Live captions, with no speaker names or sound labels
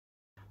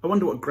I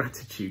wonder what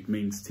gratitude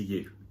means to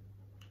you.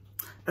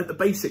 At the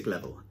basic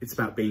level, it's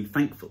about being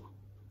thankful.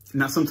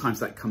 Now, sometimes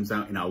that comes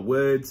out in our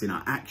words, in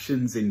our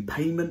actions, in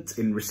payment,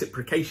 in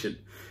reciprocation.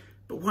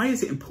 But why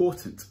is it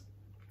important?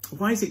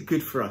 Why is it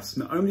good for us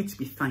not only to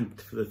be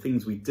thanked for the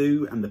things we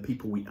do and the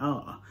people we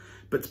are,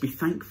 but to be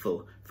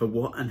thankful for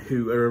what and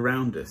who are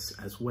around us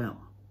as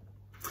well?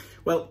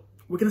 Well,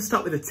 we're going to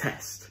start with a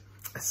test,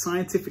 a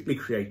scientifically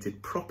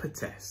created proper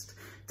test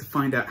to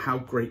find out how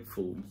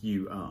grateful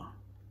you are.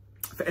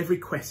 For every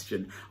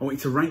question, I want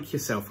you to rank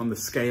yourself on the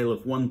scale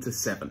of 1 to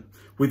 7,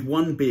 with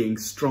 1 being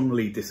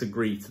strongly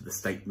disagree to the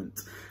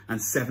statement and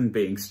 7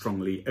 being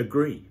strongly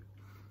agree.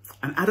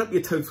 And add up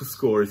your total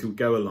score as you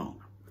go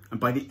along. And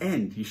by the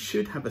end, you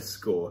should have a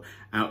score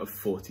out of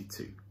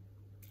 42.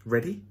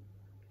 Ready?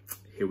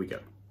 Here we go.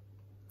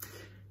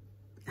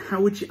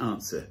 How would you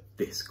answer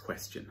this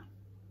question?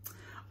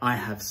 I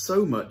have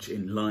so much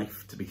in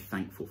life to be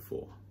thankful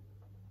for.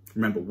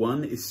 Remember,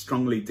 1 is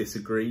strongly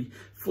disagree,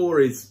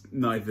 4 is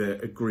neither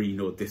agree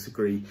nor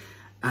disagree,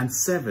 and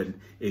 7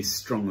 is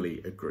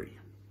strongly agree.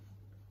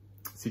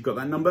 So you've got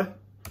that number?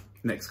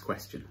 Next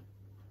question.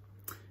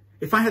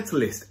 If I had to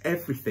list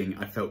everything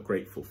I felt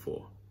grateful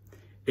for,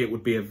 it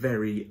would be a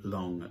very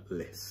long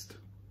list.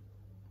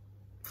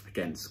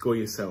 Again, score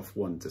yourself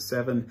 1 to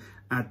 7,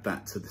 add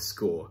that to the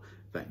score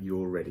that you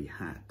already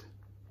had.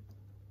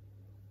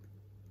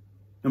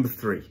 Number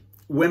 3.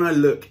 When I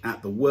look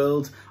at the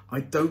world,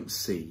 I don't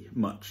see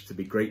much to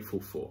be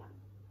grateful for.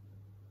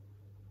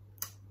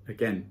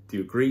 Again, do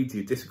you agree? Do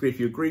you disagree? If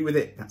you agree with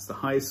it, that's the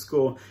highest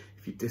score.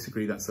 If you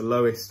disagree, that's the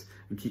lowest.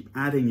 And keep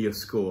adding your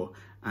score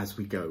as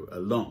we go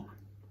along.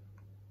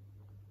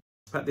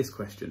 About this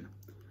question,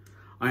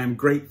 I am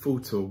grateful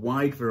to a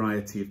wide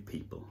variety of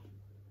people.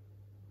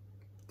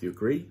 Do you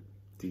agree?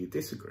 Do you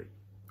disagree?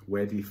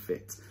 Where do you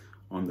fit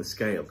on the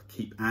scale?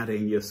 Keep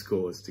adding your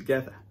scores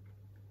together.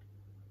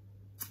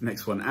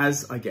 Next one,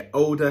 as I get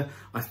older,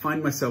 I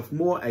find myself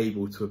more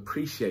able to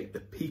appreciate the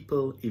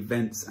people,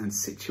 events and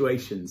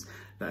situations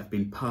that have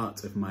been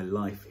part of my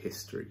life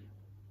history.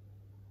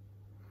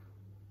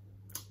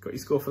 Got your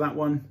score for that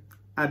one?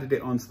 Added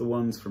it onto the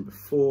ones from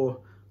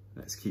before.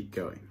 Let's keep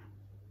going.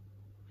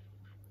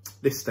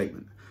 This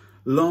statement,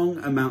 long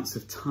amounts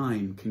of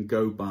time can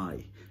go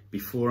by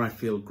before I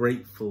feel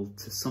grateful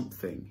to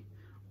something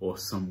or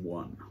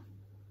someone.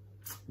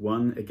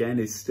 1, again,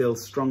 is still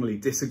strongly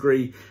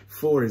disagree,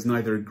 4 is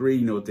neither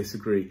agree nor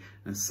disagree,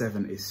 and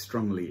 7 is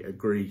strongly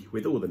agree,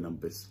 with all the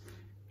numbers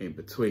in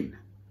between.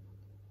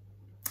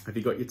 Have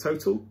you got your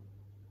total?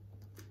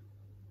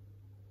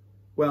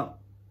 Well,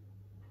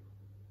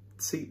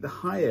 see, the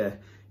higher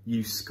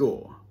you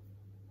score,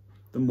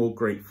 the more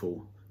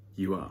grateful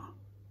you are.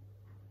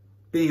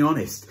 Being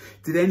honest,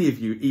 did any of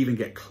you even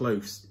get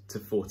close to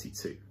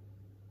 42?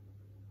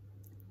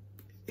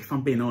 If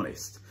I'm being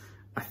honest,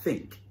 I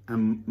think,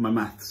 and my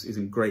maths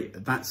isn't great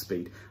at that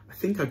speed, I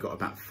think I got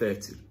about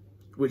 30,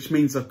 which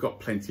means I've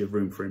got plenty of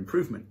room for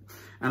improvement.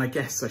 And I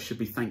guess I should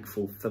be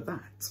thankful for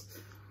that.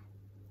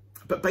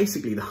 But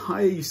basically, the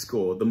higher you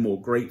score, the more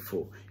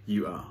grateful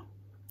you are.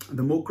 And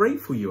the more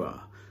grateful you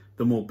are,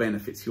 the more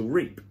benefits you'll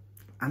reap.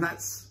 And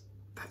that's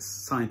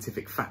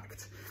scientific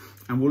fact.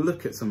 And we'll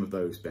look at some of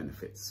those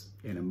benefits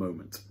in a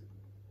moment.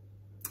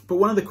 But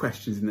one of the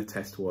questions in the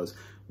test was,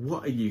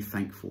 what are you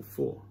thankful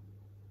for?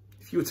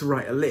 If you were to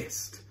write a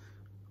list,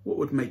 what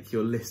would make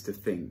your list of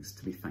things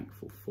to be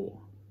thankful for?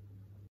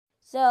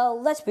 So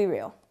let's be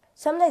real.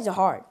 Some days are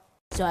hard.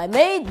 So I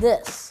made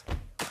this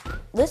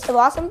list of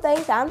awesome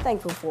things I'm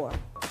thankful for.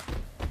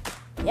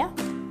 Yeah.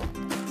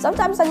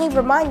 Sometimes I need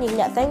reminding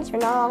that things are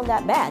not all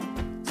that bad.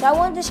 So I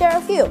wanted to share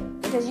a few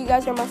because you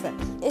guys are my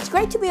friends. It's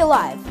great to be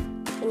alive.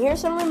 And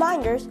here's some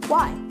reminders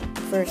why.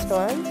 First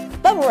one,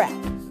 bubble wrap.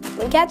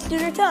 When cats do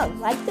their tongue,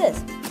 like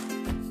this.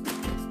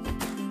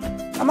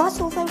 I'm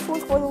also thankful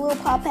for the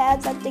little paw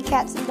pads that the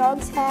cats and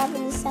dogs have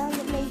and the sound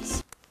it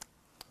makes.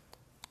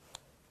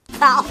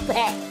 Paw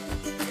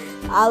pads.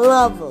 I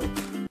love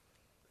them.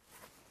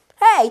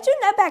 Hey, turn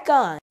that back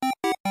on.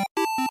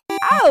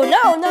 Oh,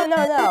 no.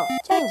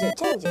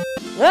 Change it.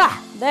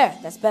 Ah, there,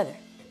 that's better.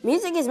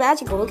 Music is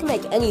magical. It can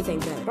make anything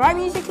better. Right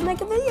music can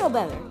make a video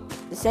better.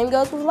 The same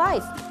goes with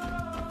life.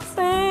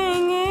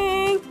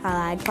 Singing.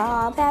 I like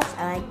paw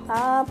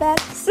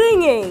pads.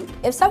 Singing.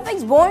 If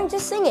something's boring,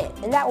 just sing it,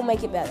 and that will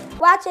make it better.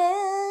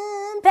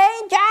 Watching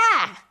paint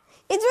dry.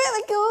 It's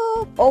really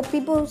cool. Old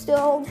people who still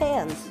hold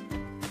hands.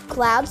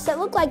 Clouds that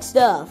look like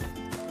stuff.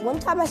 One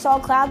time I saw a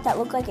cloud that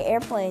looked like an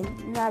airplane,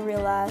 and I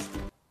realized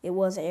it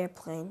was an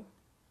airplane.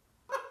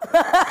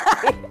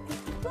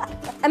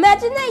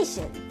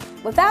 Imagination.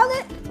 Without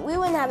it, we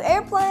wouldn't have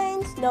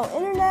airplanes, no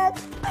internet,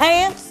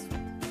 pants.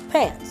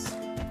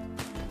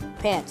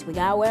 We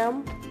gotta wear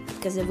them,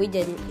 because if we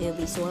didn't, it would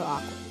be sort of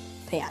awkward.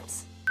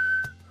 Pants.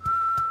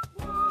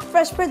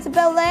 Fresh Prince of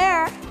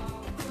Bel-Air.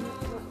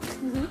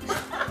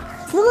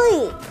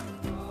 Sleep.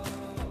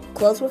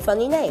 Clothes with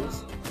funny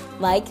names,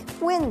 like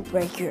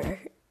Windbreaker.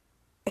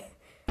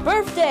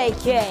 Birthday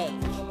cake.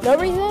 No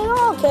reason at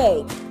all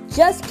cake,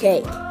 just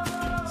cake.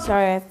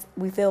 Sorry if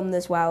we filmed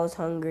this while I was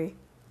hungry.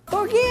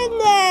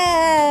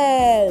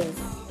 Forgiveness!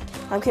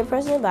 I'm Kid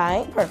President, but I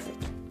ain't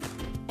perfect.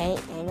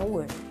 Ain't no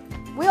word.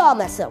 We all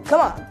mess up.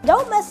 Come on.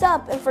 Don't mess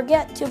up and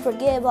forget to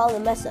forgive all the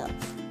mess ups.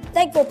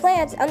 Thankful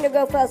plants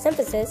undergo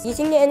photosynthesis,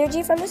 using the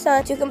energy from the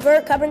sun to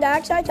convert carbon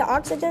dioxide to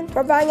oxygen,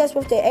 providing us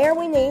with the air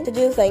we need to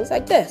do things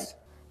like this.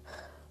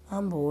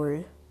 I'm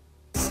bored.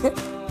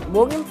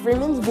 Morgan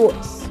Freeman's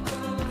voice.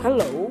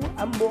 Hello,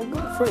 I'm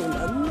Morgan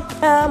Freeman.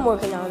 I'm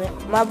working on it.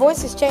 My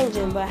voice is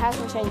changing, but it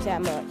hasn't changed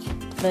that much.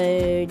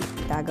 Food,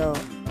 taco,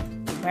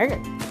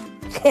 burger.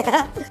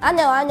 I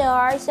know, I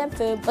already said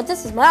food, but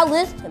this is my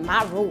list and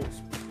my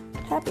rules.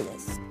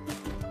 Happiness.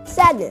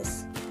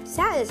 Sadness.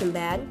 Sad isn't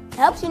bad. It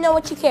helps you know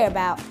what you care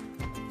about.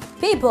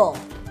 People.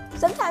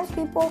 Sometimes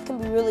people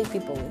can be really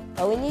people-y,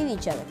 but we need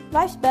each other.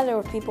 Life's better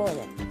with people in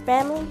it.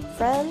 Family,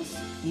 friends,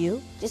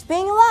 you. Just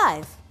being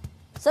alive.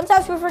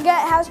 Sometimes we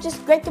forget how it's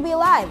just great to be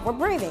alive. We're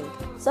breathing.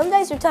 Some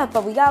days are tough,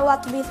 but we got a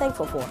lot to be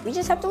thankful for. We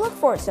just have to look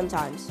for it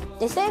sometimes.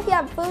 They say if you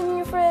have food in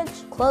your fridge,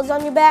 clothes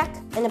on your back,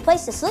 and a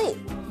place to sleep,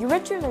 you're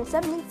richer than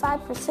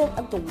 75%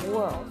 of the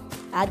world.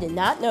 I did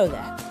not know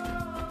that.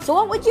 So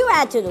what would you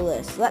add to the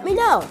list? Let me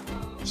know.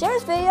 Share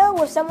this video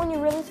with someone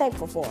you're really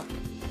thankful for.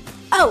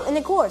 Oh, and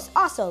of course,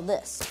 also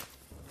this.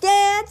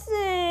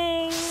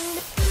 Dancing!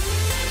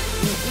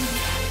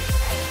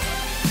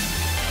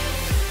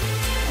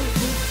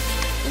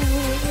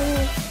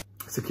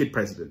 As a Kid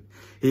President,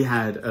 he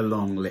had a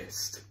long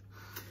list.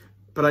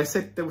 But I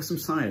said there was some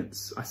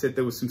science. I said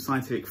there was some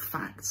scientific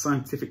facts,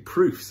 scientific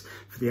proofs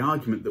for the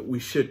argument that we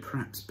should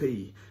perhaps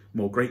be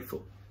more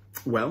grateful.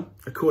 Well,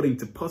 according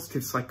to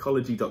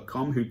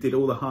positivepsychology.com, who did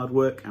all the hard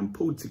work and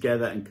pulled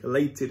together and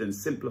collated and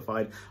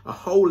simplified a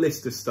whole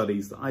list of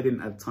studies that I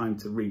didn't have time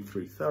to read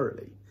through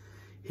thoroughly,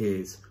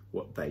 here's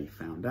what they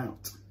found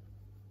out.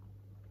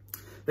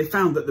 They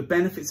found that the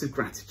benefits of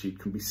gratitude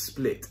can be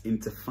split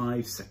into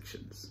 5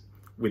 sections,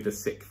 with a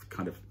 6th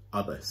kind of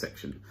other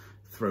section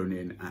thrown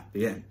in at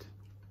the end.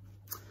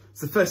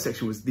 So the first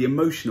section was the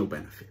emotional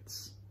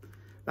benefits.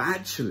 That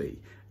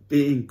actually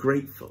being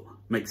grateful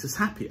makes us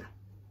happier.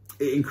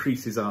 It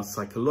increases our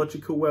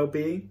psychological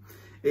well-being,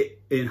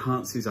 it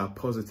enhances our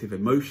positive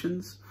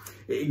emotions,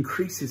 it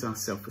increases our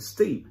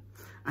self-esteem,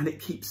 and it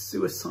keeps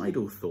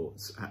suicidal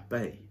thoughts at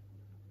bay.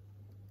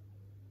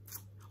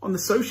 On the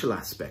social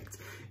aspect,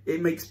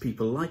 it makes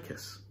people like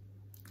us.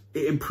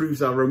 It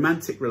improves our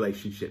romantic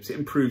relationships, it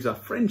improves our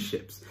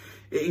friendships,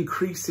 it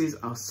increases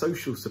our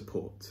social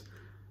support,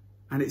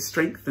 and it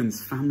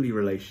strengthens family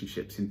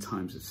relationships in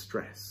times of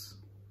stress.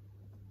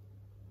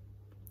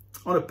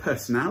 On a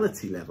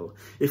personality level,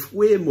 if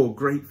we're more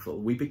grateful,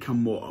 we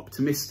become more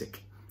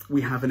optimistic.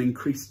 We have an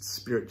increased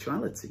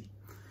spirituality.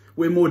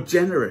 We're more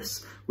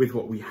generous with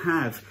what we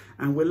have,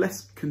 and we're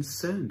less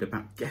concerned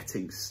about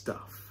getting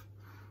stuff.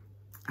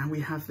 And we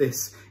have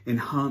this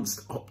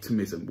enhanced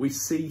optimism. We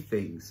see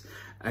things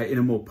in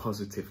a more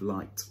positive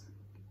light.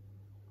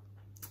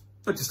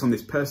 Not just on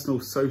this personal,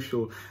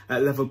 social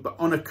level, but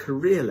on a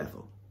career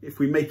level. If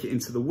we make it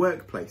into the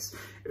workplace,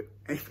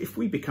 if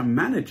we become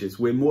managers,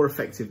 we're more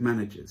effective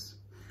managers.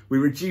 We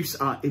reduce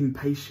our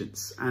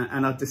impatience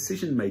and our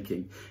decision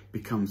making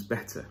becomes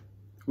better.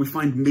 We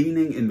find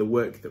meaning in the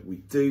work that we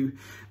do.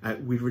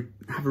 We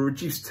have a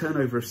reduced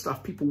turnover of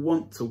staff. People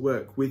want to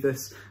work with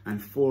us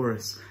and for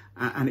us,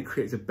 and it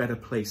creates a better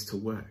place to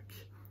work.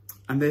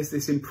 And there's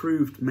this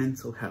improved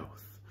mental health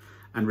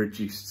and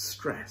reduced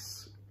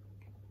stress.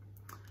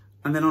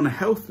 And then on a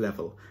health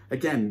level,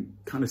 again,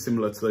 kind of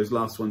similar to those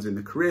last ones in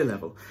the career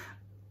level,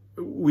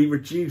 we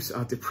reduce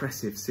our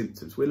depressive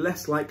symptoms. We're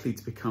less likely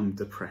to become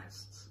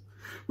depressed.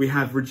 We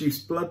have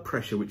reduced blood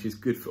pressure, which is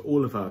good for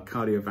all of our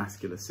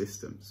cardiovascular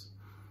systems.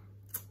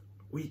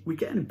 We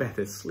get in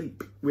better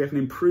sleep. We have an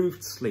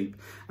improved sleep,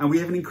 and we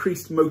have an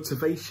increased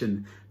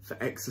motivation for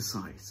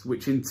exercise,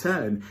 which in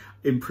turn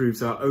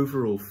improves our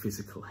overall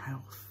physical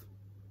health.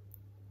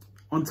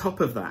 On top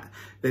of that,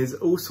 there's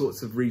all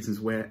sorts of reasons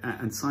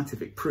and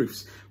scientific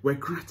proofs where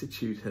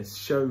gratitude has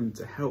shown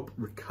to help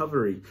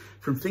recovery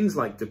from things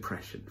like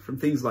depression, from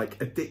things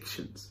like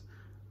addictions,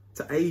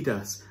 to aid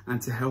us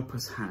and to help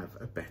us have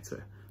a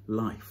better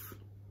life.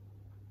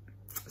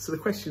 So the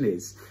question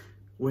is,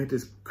 where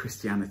does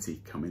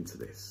Christianity come into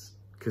this?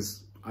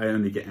 Because I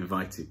only get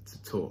invited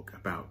to talk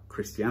about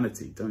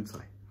Christianity, don't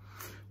I?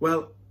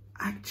 Well,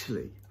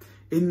 actually,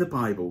 in the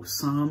Bible,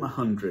 Psalm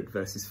 100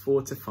 verses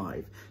 4 to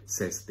 5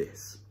 says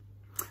this: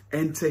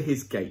 "Enter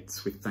his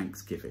gates with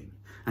thanksgiving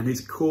and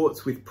his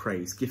courts with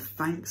praise. Give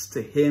thanks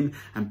to him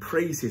and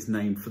praise his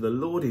name, for the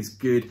Lord is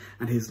good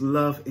and his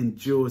love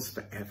endures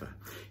forever.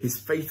 His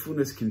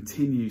faithfulness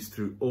continues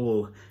through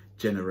all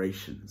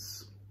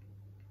generations."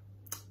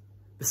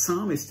 The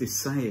psalmist is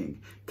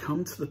saying,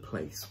 come to the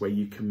place where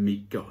you can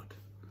meet God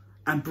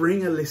and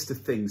bring a list of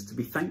things to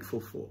be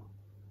thankful for.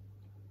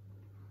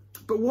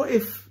 But what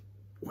if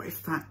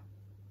that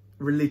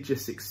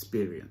religious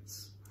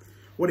experience,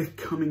 what if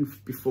coming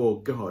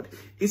before God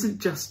isn't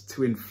just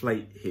to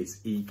inflate his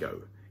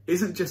ego,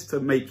 isn't just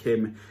to make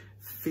him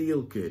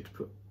feel good,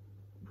 but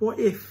what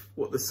if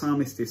what the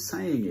psalmist is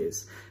saying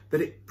is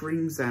that it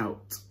brings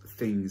out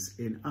things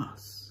in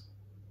us?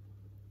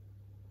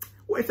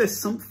 What if there's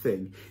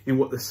something in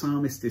what the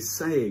psalmist is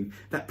saying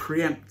that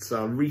preempts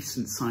our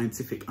recent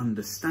scientific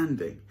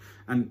understanding?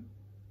 And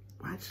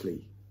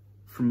actually,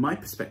 from my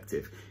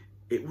perspective,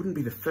 it wouldn't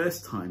be the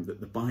first time that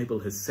the Bible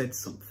has said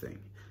something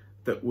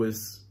that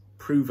was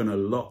proven a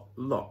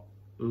lot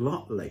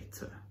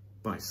later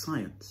by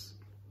science.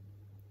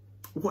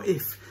 What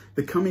if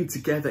the coming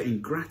together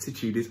in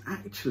gratitude is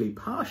actually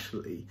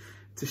partially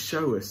to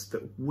show us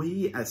that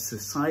we as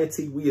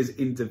society, we as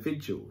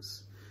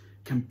individuals,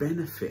 can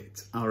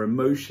benefit our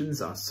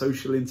emotions, our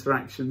social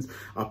interactions,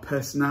 our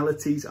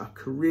personalities, our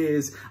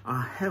careers,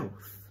 our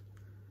health,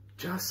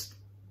 just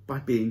by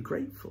being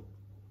grateful?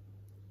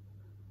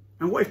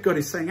 And what if God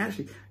is saying,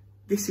 actually,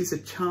 this is a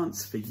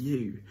chance for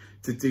you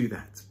to do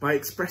that. By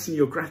expressing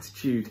your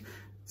gratitude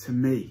to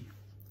me,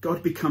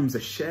 God becomes a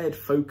shared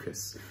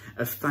focus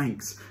of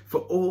thanks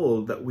for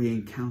all that we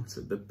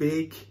encounter, the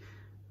big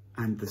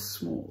and the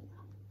small.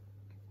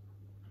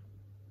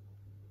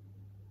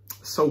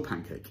 Soul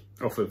Pancake,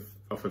 off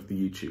of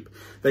the YouTube,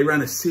 they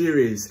ran a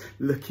series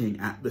looking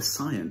at the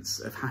science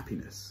of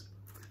happiness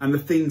and the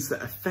things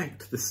that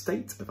affect the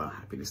state of our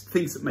happiness,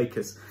 things that make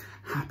us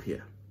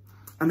happier.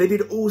 And they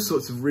did all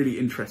sorts of really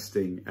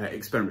interesting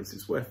experiments.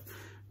 It's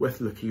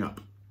worth looking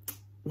up.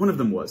 One of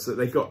them was that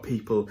they got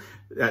people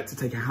to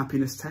take a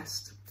happiness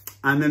test,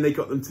 and then they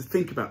got them to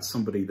think about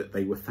somebody that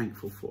they were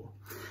thankful for.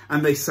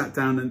 And they sat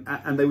down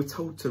and they were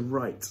told to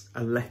write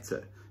a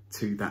letter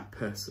to that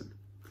person.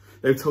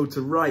 They were told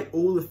to write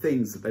all the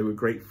things that they were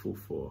grateful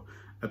for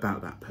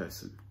about that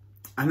person.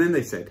 And then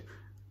they said,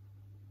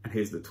 and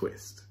here's the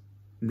twist,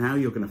 now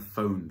you're going to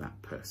phone that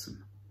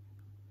person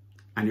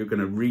and you're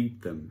going to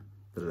read them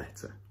the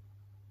letter.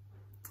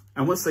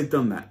 And once they'd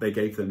done that, they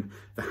gave them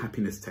the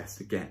happiness test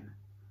again.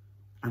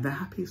 And their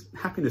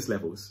happiness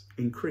levels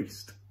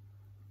increased.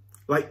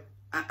 Like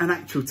an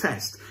actual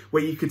test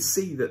where you could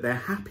see that their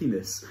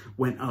happiness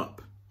went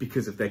up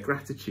because of their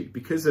gratitude,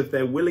 because of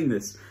their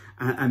willingness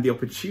and the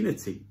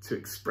opportunity to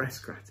express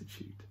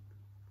gratitude.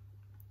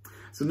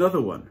 It's another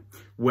one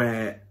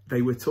where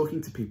they were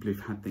talking to people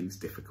who've had things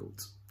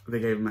difficult. They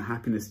gave them a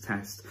happiness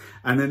test,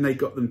 and then they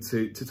got them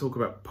to talk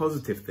about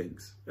positive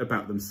things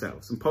about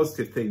themselves and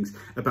positive things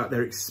about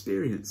their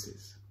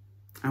experiences.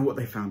 And what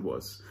they found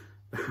was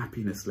the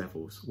happiness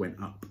levels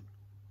went up.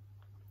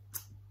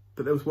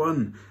 But there was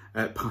one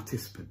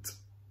participant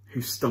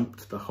who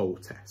stumped the whole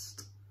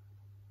test.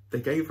 They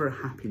gave her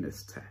a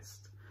happiness test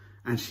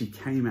and she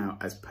came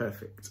out as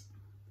perfect.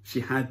 She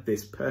had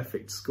this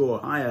perfect score,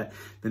 higher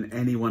than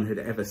anyone had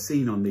ever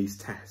seen on these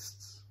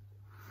tests.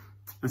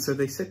 And so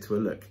they said to her,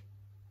 look,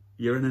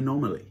 you're an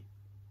anomaly.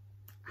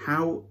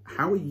 How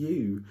are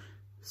you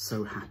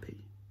so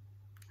happy?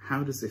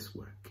 How does this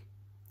work?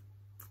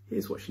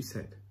 Here's what she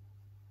said.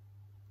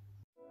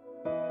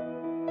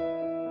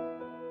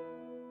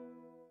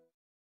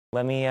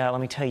 Let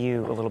me tell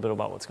you a little bit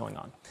about what's going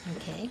on.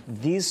 Okay.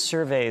 These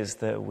surveys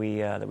that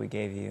we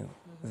gave you,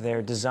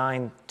 they're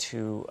designed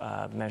to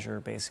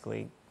measure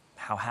basically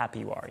how happy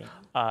you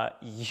are.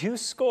 You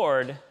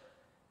scored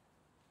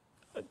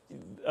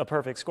a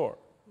perfect score,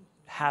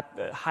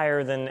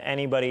 higher than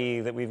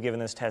anybody that we've given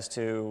this test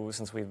to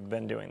since we've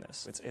been doing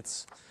this.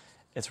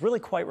 It's really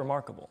quite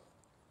remarkable.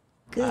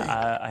 Good.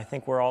 I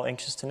think we're all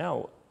anxious to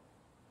know,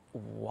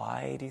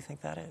 why do you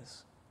think that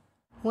is?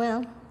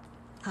 Well,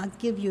 I'll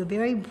give you a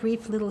very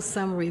brief little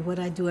summary of what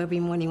I do every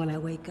morning when I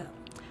wake up.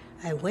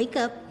 I wake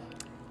up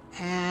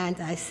and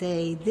I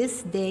say,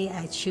 this day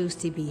I choose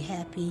to be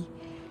happy,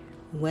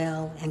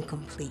 well, and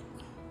complete.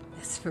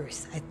 That's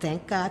first. I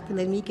thank God for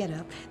letting me get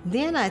up.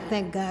 Then I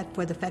thank God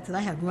for the fact that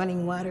I have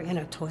running water in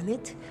a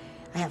toilet.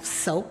 I have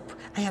soap.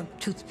 I have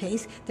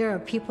toothpaste. There are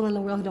people in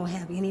the world who don't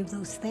have any of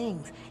those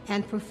things.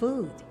 And for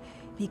food.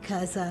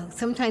 Because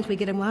sometimes we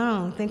get them, I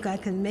don't think I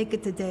can make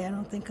it today. I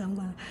don't think I'm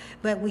going to.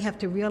 But we have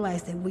to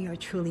realize that we are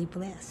truly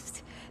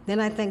blessed. Then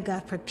I thank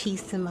God for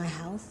peace in my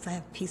house. I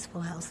have a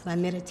peaceful house, and I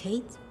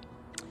meditate.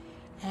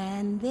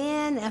 And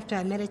then after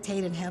I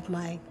meditate and have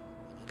my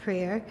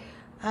prayer,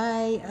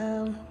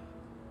 I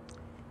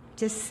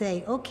just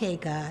say, okay,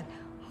 God,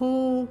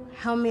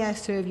 how may I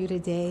serve you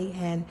today,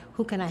 and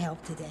who can I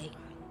help today?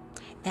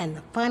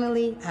 And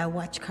finally, I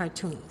watch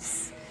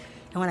cartoons.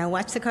 And when I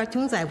watch the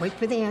cartoons, I wait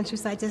for the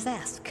answers, I just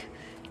ask.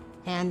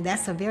 And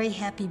that's a very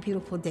happy,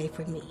 beautiful day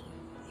for me.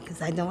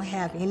 Because I don't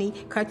have any,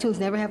 cartoons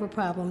never have a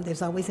problem.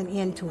 There's always an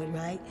end to it,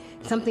 right?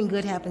 Something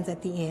good happens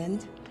at the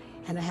end.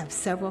 And I have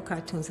several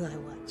cartoons that I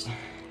watch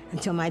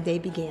until my day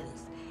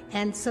begins.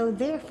 And so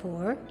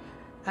therefore,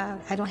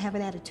 I don't have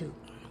an attitude.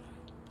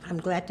 I'm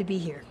glad to be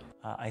here.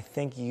 I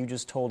think you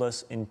just told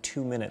us in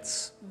 2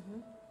 minutes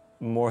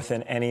more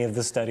than any of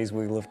the studies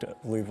we've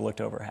looked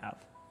over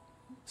have.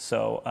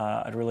 So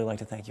I'd really like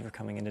to thank you for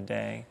coming in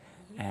today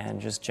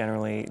and just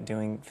generally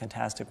doing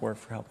fantastic work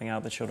for helping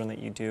out the children that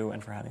you do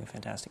and for having a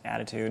fantastic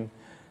attitude.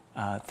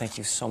 Thank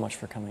you so much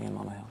for coming in,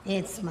 Mama Hill.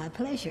 It's my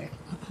pleasure.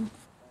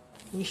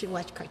 You should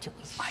watch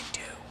cartoons. I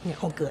do. Yeah,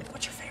 oh, good.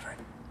 What's your favorite?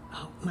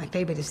 Oh, my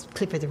favorite is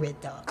Clifford the Red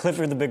Dog.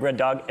 Clifford the Big Red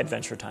Dog,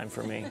 Adventure Time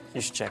for me.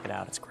 You should check it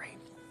out. It's great.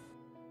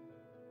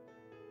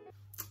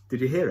 Did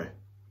you hear her?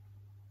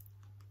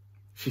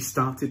 She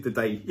started the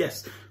day,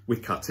 yes,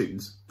 with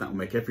cartoons. That will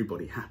make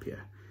everybody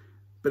happier.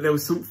 But there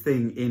was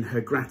something in her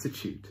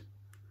gratitude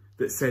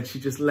that said she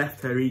just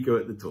left her ego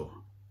at the door.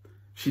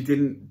 She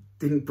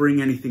didn't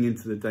bring anything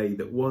into the day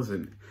that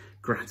wasn't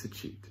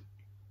gratitude.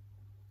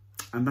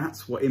 And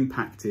that's what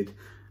impacted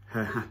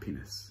her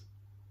happiness.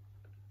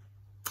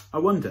 I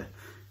wonder,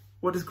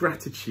 what does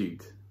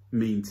gratitude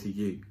mean to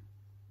you?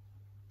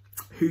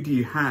 Who do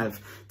you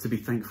have to be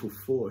thankful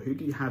for? Who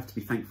do you have to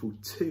be thankful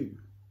to?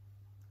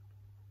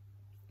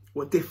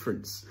 What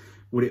difference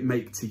would it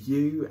make to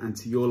you and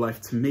to your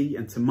life, to me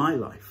and to my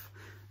life,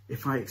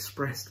 if I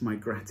expressed my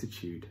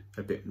gratitude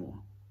a bit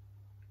more?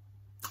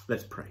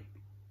 Let's pray.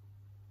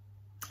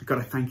 God,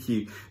 I thank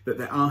you that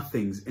there are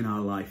things in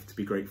our life to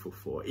be grateful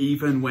for,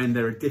 even when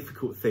there are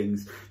difficult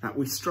things that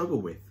we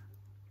struggle with.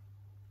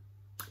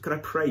 God, I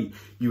pray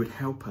you would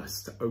help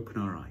us to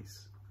open our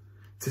eyes,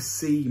 to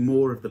see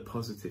more of the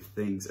positive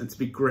things and to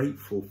be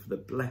grateful for the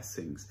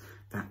blessings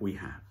that we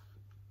have.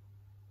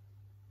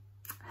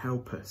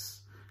 Help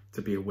us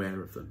to be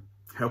aware of them.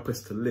 Help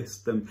us to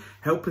list them.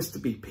 Help us to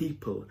be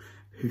people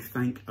who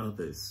thank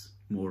others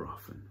more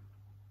often.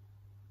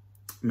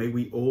 May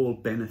we all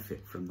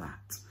benefit from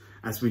that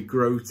as we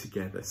grow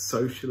together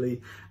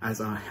socially, as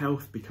our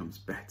health becomes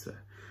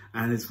better,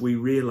 and as we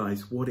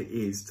realise what it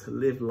is to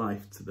live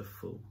life to the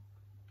full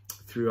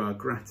through our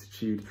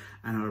gratitude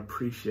and our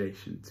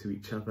appreciation to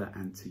each other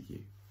and to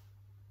you.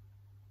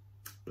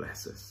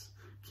 Bless us.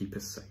 Keep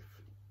us safe.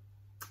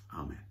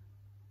 Amen.